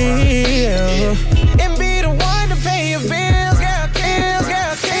real. And be the one to pay your bills. Girl, kills.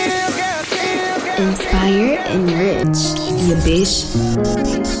 Inspire and rich, you bitch.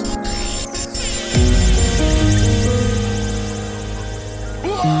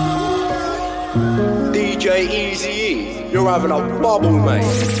 DJ Easy, you're having a bubble, mate.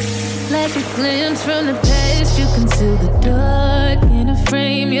 Like a glimpse from the past, you conceal the dark. In a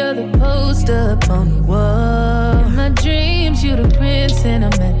frame, you're the poster up on the wall. In my dreams, you the prince and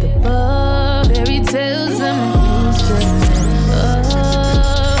I'm at the bar. Fairy tales, I'm not used to.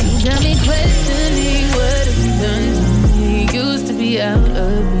 Oh, you got me questioning what have you done to me. Used to be out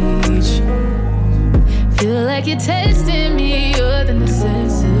of reach. Feel like you're testing me, you're the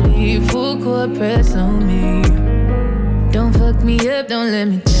necessity. Full court press on me. Don't fuck me up, don't let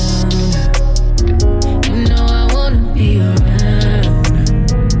me down. You know I wanna be around.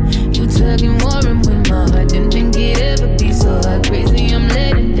 You tugging warm with my heart. Didn't think it'd ever be so hard. Crazy, I'm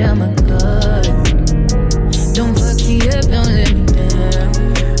letting down my guard. Don't fuck me up, don't let me down.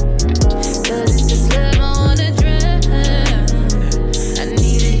 Cause it's this love I wanna drown. I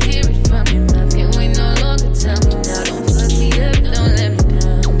need to hear it from your mouth. Can't wait no longer, tell me now. Don't fuck me up, don't let me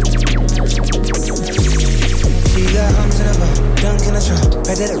down. She got humps in the boat, dunk in the trunk.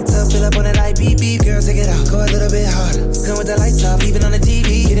 Right there, up, fill up on it like beep beep. Girl, take it out, go a little bit harder. Come with the lights off, leaving on the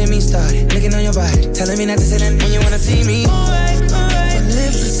TV. Getting me started, looking on your body, telling me not to say that when you wanna see me. Alright, my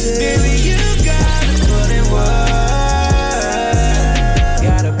lips are sealed. Baby, you gotta put in work.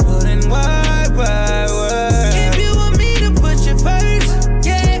 Gotta put in work. If you want me to put you first,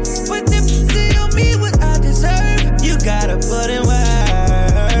 yeah, put the pussy on me what I deserve. You gotta put in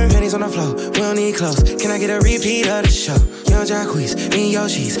work. Pennies on the floor, we don't need clothes. Can I get a repeat of the show? Young Jacquees, me and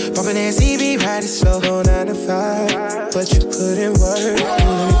Jacquees, bumpin' that CB, ride it slow. Go 9 to 5, but you put in work. You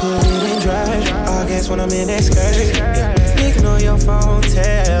let me put it in drive. All gas when I'm in that skirt. Yeah. Ignore your phone,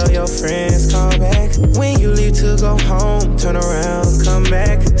 tell your friends, call back. When you leave to go home, turn around, come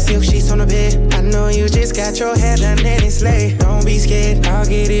back. Silk sheets on the bed, I know you just got your hair done and it's late. Don't be scared, I'll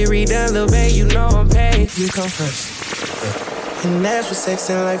get it redone, little babe, you know I'm paid. You come first, yeah. And that's for sex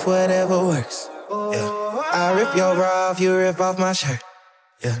and life, whatever works. Yeah. I rip your bra off, you rip off my shirt.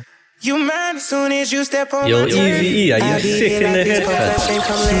 Yeah. You mind as soon as you step on Yo, my turf. Easy, are you sick in the head?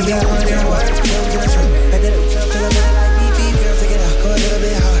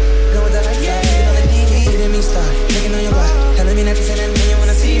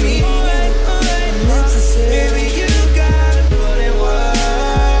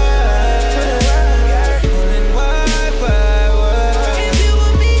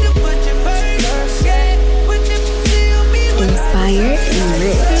 Inspire and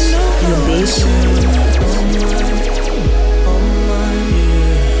rich, you bitch.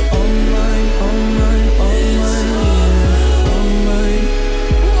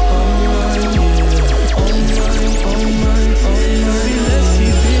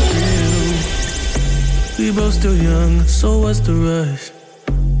 We both still young, so what's the rush?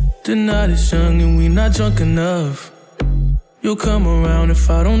 The night is young and we not drunk enough. You'll come around if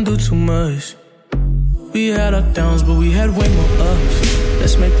I don't do too much. We had our downs, but we had way more ups.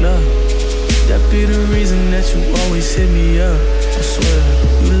 Let's make love. That be the reason that you always hit me up. I swear,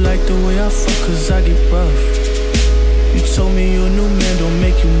 you like the way I fuck cause I get rough. You told me your new man don't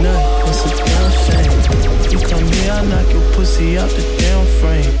make you nut. It's a damn shame. You come here, I knock your pussy out the damn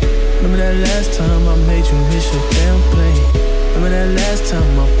frame. Remember that last time I made you miss your damn plane? Remember that last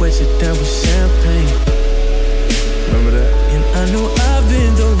time I wet you down with champagne? Remember that? And I know I've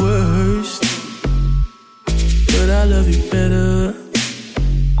been the worst, but I love you better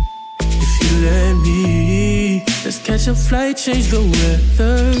if you let me. Let's catch a flight, change the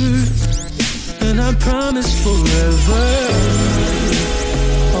weather, and I promise forever.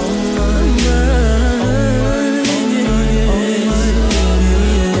 Oh my God.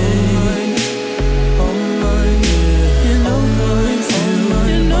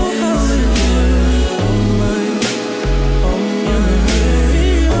 You know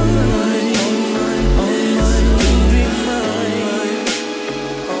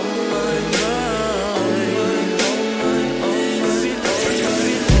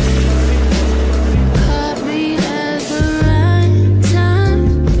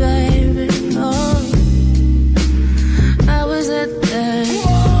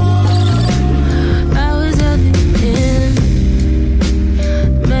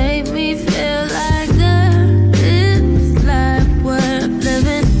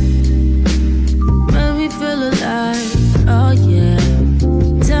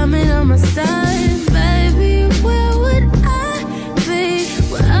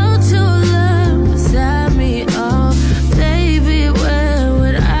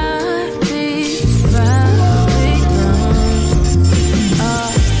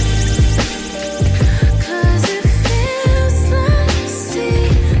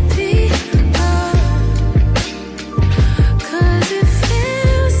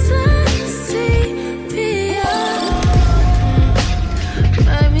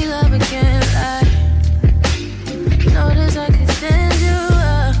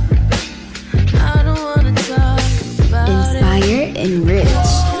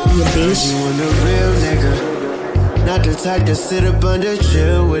You bitch. You want a real nigga. Not the type to sit up under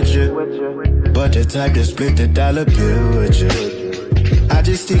chill with you, but the type to split the dollar bill with you. I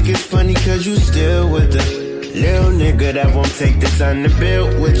just think it's funny cause you still with the little nigga that won't take the time to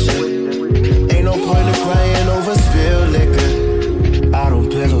build with you. Ain't no point in crying over spilled liquor. I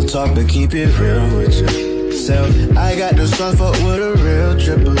don't pillow talk but keep it real with you. So I got the stuff up with a real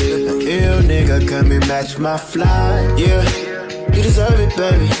tripper. An ill nigga come and match my fly. Yeah, you deserve it,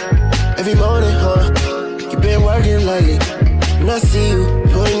 baby. Every morning, huh? You been working lately, and I see you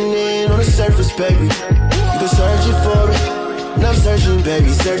putting in on the surface, baby. You been searching for it, and I'm searching, baby,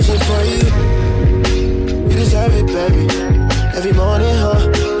 searching for you. You deserve it, baby. Every morning, huh?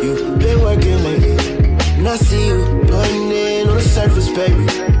 You been working lately, and I see you putting in on the surface, baby.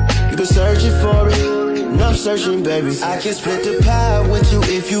 You been searching for it, and I'm searching, baby. I can split the pie with you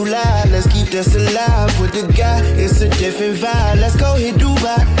if you lie. Let's keep this alive with the guy. It's a different vibe. Let's go hit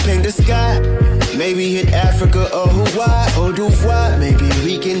Dubai, paint the sky. Maybe hit Africa or Hawaii or Dubai. Maybe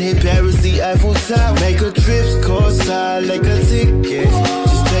we can hit Paris, the Eiffel Tower. Make a trip, courtside like a ticket.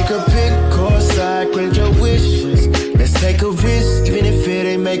 Just take a pic, courtside, grant your wishes. Let's take a risk, even if it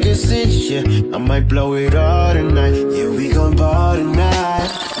ain't making sense, yeah. I might blow it all tonight. Yeah, we gon' ball tonight,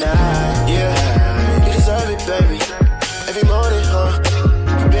 yeah. You deserve it, baby. Every morning, huh?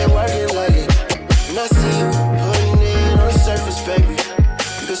 You been working lately, and I see you putting in on the surface, baby.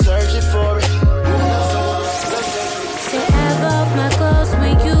 You been searching for it. My clothes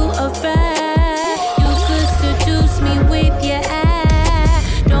when you arrive. You could seduce me with your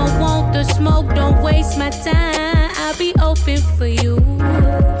eye. Don't want the smoke, don't waste my time. I'll be open for you.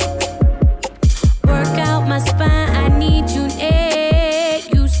 Work out my spine, I need you near.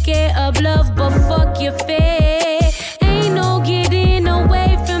 You scared of love, but fuck your fear. Ain't no getting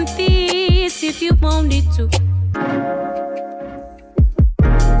away from this if you wanted to.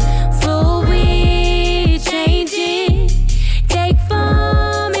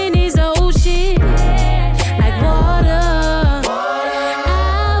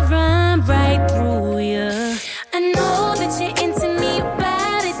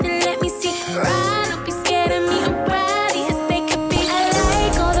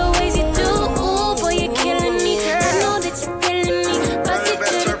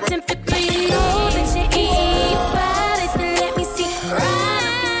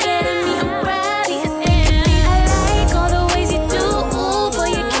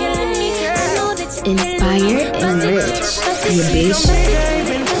 Inspired and rich. You bitch.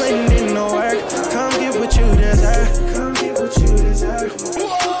 Been putting in the work. Come get what you deserve. Come get what you deserve.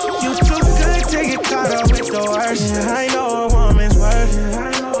 You too good to get caught up with the worst. Yeah, I know a woman's worth. Yeah,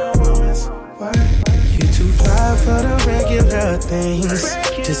 I know a woman's worth. You too fly for the regular things.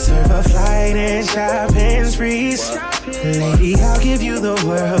 Deserve a flight and shopping sprees. Lady, I'll give you the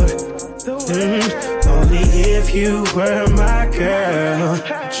world. Only if you were my girl.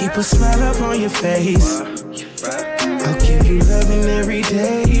 Keep a smile up on your face. I'll give you loving every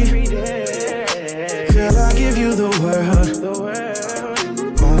day. Girl, I'll give you the world.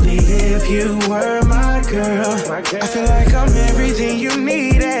 Only if you were my girl. I feel like I'm everything you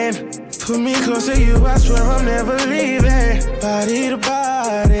needed. Put me close to you, I swear I'm never leaving. Body to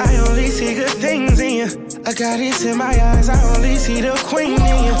body, I only see good things in you. I got it in my eyes, I only see the queen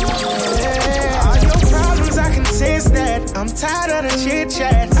in you. Yeah. All your problems, I can sense that. I'm tired of the chit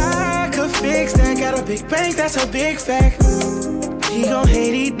chat. I could fix that. Got a big bank, that's a big fact. He gon'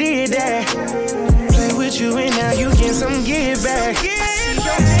 hate he did that. Play with you and now you get some give back. I see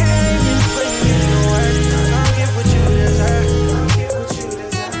your name and putting in the work. Don't get what you deserve. Don't get what you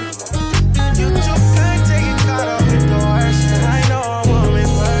deserve. You too good to get caught up with the worst. I know a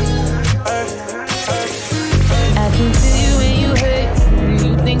woman's worth. I can feel you when you hurt. When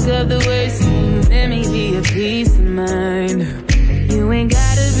you think of the worst things, let me be a peace of mind. You ain't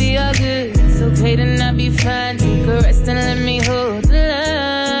gotta be all good. It's okay to not be fine. Take a rest and let me hold the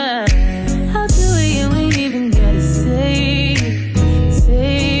line. I'll do it, you ain't even gotta say it.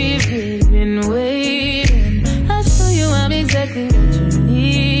 Save it, been waiting. I'll show you I'm exactly what you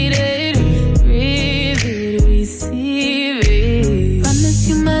needed. Breathe it, receive it. Promise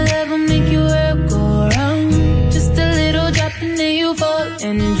you my love will make your world go round. Just a little drop and then you fall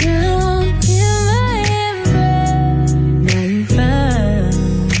and drown in my embrace. Now you found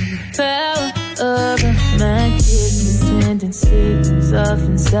power over my kisses, sending signals off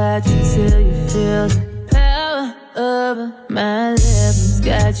inside you till you feel the power over my levels.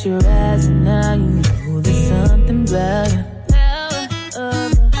 Got your eyes and now you know there's something better. Power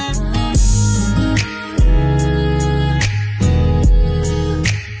over my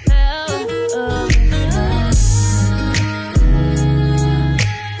power over my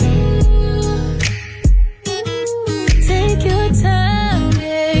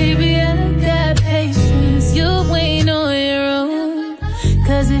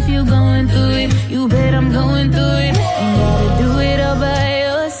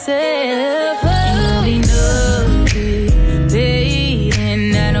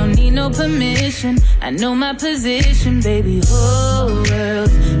know my position, baby. Whole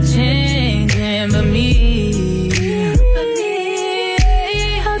world's changing but me.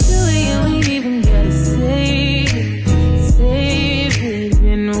 How do you ain't even gotta save it,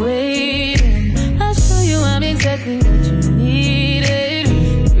 been waiting. I'll show you I'm exactly what you needed.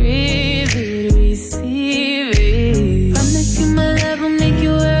 Breathe it, receive it. Promise you my love will make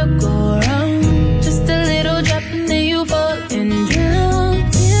your world go round. Just a little drop and then you fall and drown.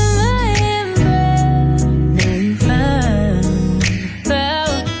 In my embrace, then find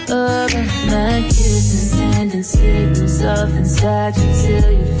power over my kisses, sending signals off inside you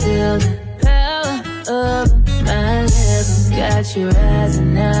till you feel the power over my levels. Got your eyes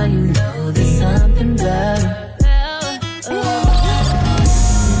and now you know there's something better.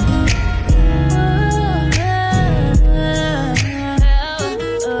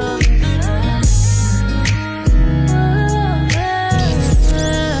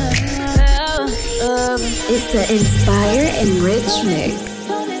 It's the Inspire and Rich Mix.